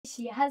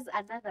She has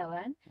another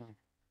one.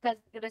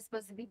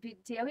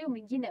 Responsibility ya huyu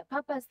mwingine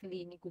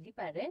purposely ni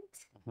kulipa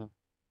rent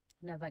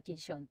na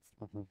vacations.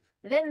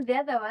 Then the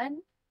other one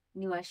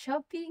ni wa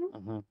shopping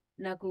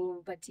na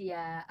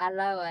kumpatia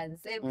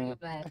allowance every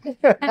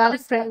month.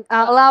 Girlfriend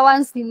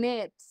allowance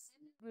net.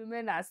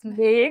 Women are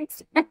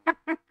snakes.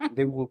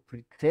 They will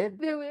pretend.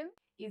 They will.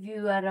 If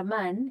you are a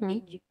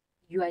man,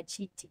 you are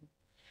cheating.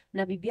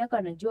 Na bibi yako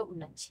anajua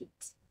una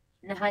cheat.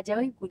 Na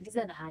hajawahi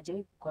kuuliza na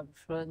hajawahi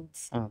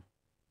kuconfront.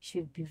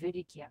 Should be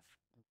very careful.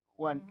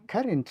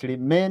 Currently,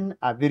 men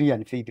are very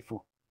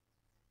unfaithful.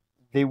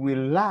 They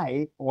will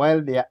lie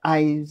while their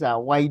eyes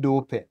are wide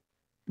open.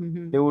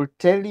 They will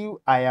tell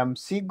you, I am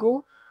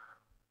single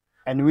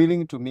and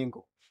willing to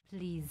mingle.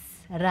 Please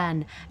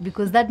run,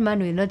 because that man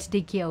will not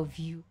take care of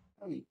you.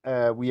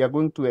 We are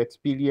going to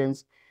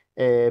experience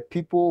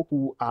people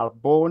who are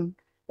born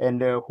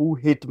and who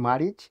hate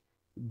marriage,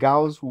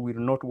 girls who will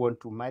not want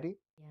to marry.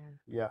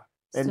 Yeah.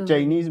 And so,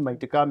 Chinese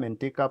might come and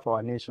take up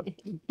our nation.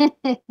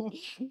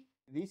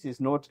 This is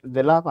not,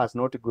 the love has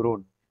not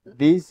grown.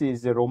 This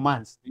is a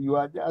romance. You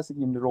are just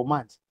in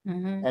romance.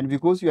 And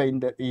because you are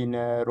in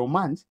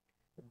romance,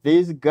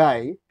 this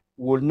guy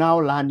will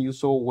now learn you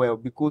so well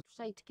because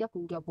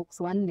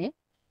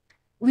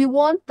we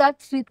want that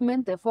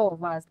treatment, the four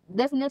of us.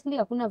 Definitely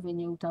hakuna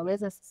venye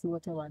utaweza sisi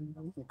wote wanne.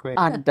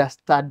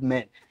 Understand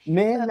men.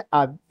 Men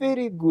are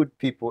very good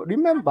people.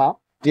 Remember,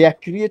 they are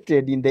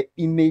created in the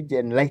image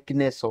and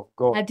likeness of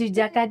God.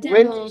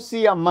 When you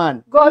see a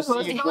man, God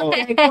you see God.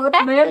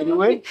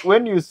 And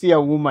when you see a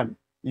woman,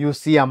 you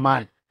see a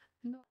man.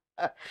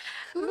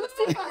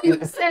 Lucifer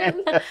himself.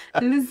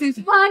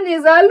 Lucifer. Man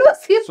is a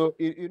Lucifer. So,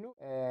 you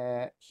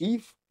know,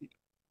 if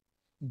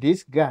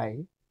this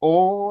guy,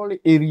 all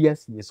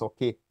areas he is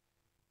okay.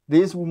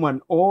 This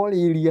woman, all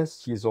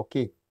areas she is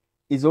okay.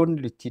 It's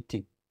only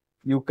cheating.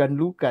 You can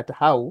look at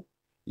how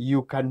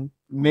you can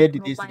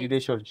make this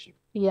relationship.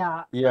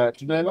 Yeah. Yeah.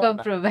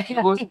 Compromise.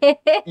 Because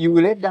you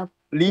will end up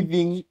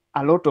leaving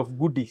a lot of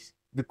goodies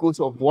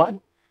because of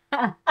one.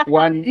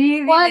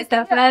 Really,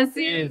 Mr.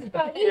 Francis.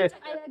 Yes.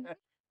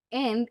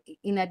 And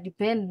in a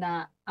depend,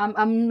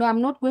 I'm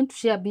not going to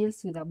share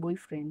bills with a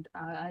boyfriend.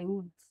 I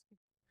would,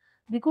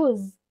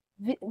 because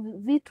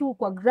vitu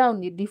kwa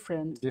ground is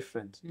different.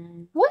 Different.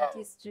 What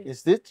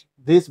is it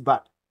this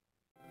bad?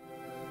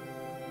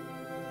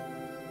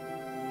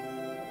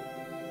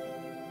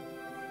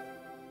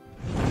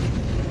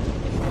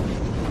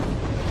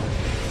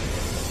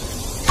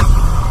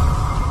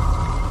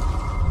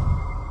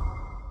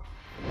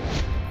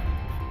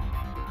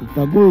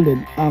 The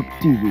Golden Arc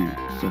TV,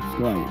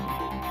 subscribe.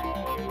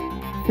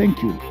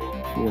 Thank you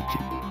for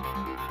watching.